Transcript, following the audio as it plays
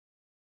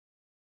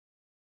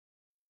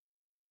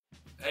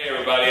Hey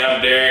everybody,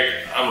 I'm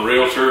Derek. I'm a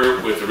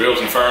realtor with the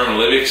Realty Firm in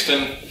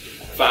Livingston.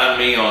 Find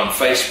me on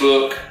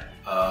Facebook.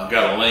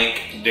 Got a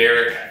link,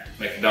 Derek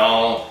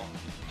McDonald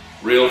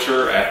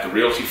Realtor at the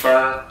Realty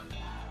Firm.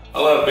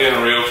 I love being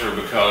a realtor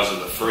because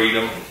of the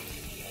freedom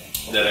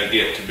that I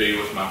get to be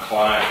with my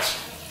clients.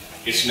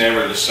 It's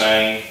never the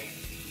same.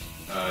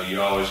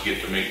 You always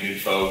get to meet new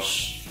folks,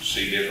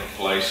 see different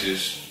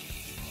places,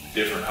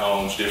 different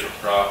homes, different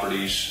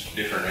properties,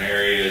 different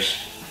areas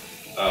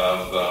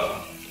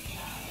of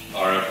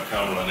our Upper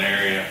Cumberland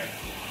area,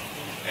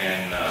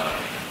 and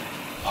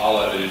all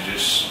of it is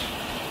just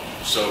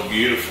so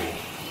beautiful.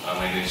 I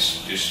mean,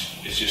 it's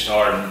just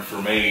hard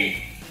for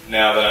me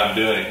now that I'm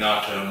doing it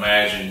not to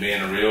imagine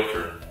being a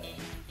realtor.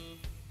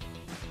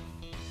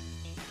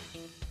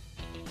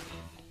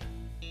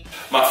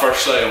 My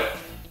first sale,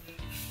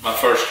 my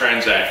first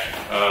transaction.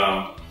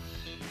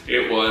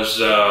 It was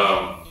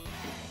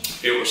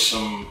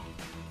some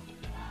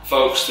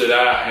folks that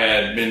I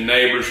had been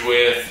neighbors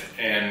with,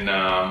 and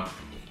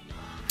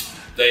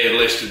they had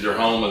listed their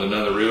home with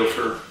another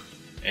realtor,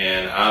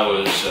 and I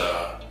was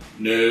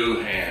new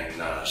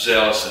and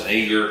zealous and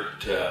eager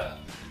to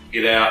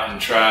get out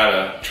and try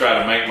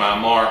to make my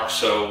mark.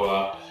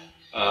 So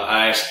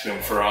I asked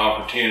them for an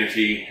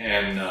opportunity,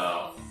 and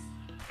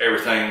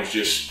everything was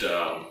just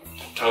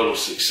total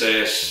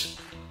success,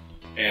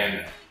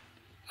 and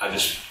I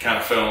just kind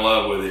of fell in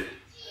love with it.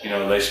 You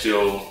know, they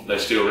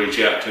still reach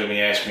out to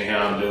me, ask me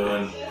how I'm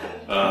doing.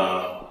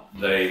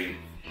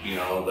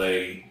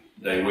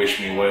 They wish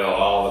me well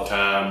all the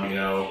time. You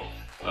know,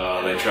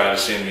 they try to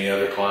send me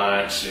other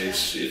clients. It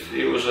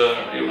was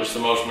the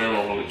most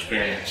memorable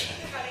experience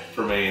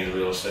for me in the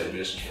real estate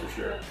business, for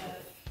sure.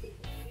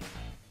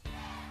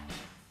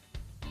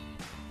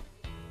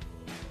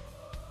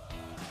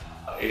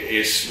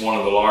 It's one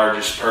of the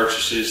largest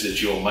purchases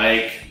that you'll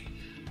make.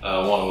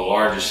 One of the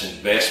largest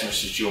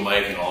investments that you'll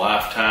make in a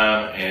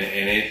lifetime,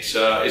 and it's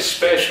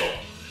special.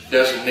 It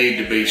doesn't need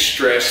to be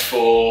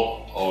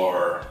stressful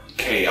or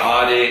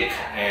chaotic,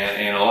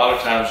 and a lot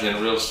of times in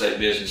the real estate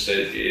business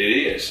it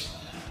is.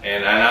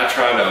 And I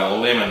try to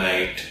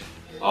eliminate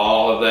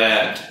all of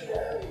that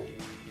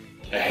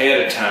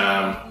ahead of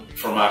time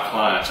for my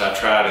clients. I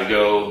try to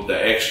go the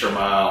extra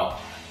mile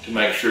to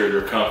make sure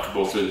they're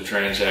comfortable through the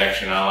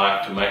transaction. I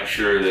like to make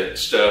sure that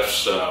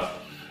stuff's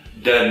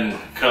doesn't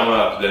come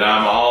up, that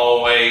I'm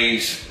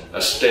always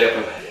a step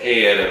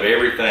ahead of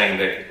everything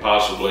that could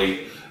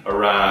possibly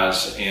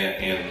arise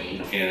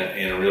in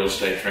a real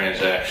estate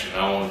transaction.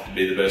 I want it to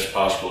be the best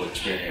possible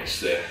experience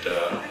that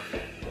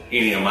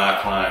any of my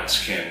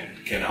clients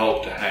can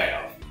hope to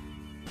have.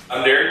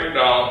 I'm Derek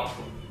McDonald,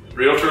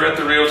 realtor at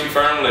the Realty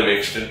Firm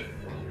Livingston.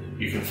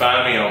 You can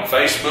find me on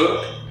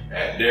Facebook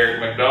at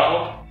Derek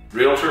McDonald,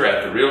 realtor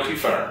at the Realty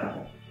Firm.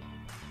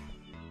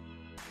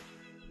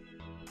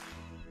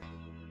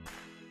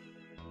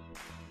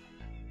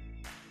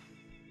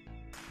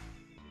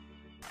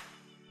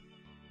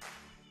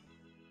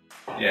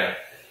 Yeah,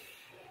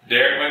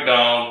 Derek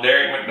McDonald,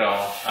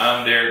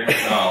 I'm Derek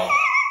McDonald,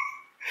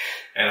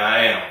 and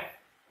I am.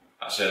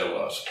 I said I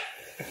was.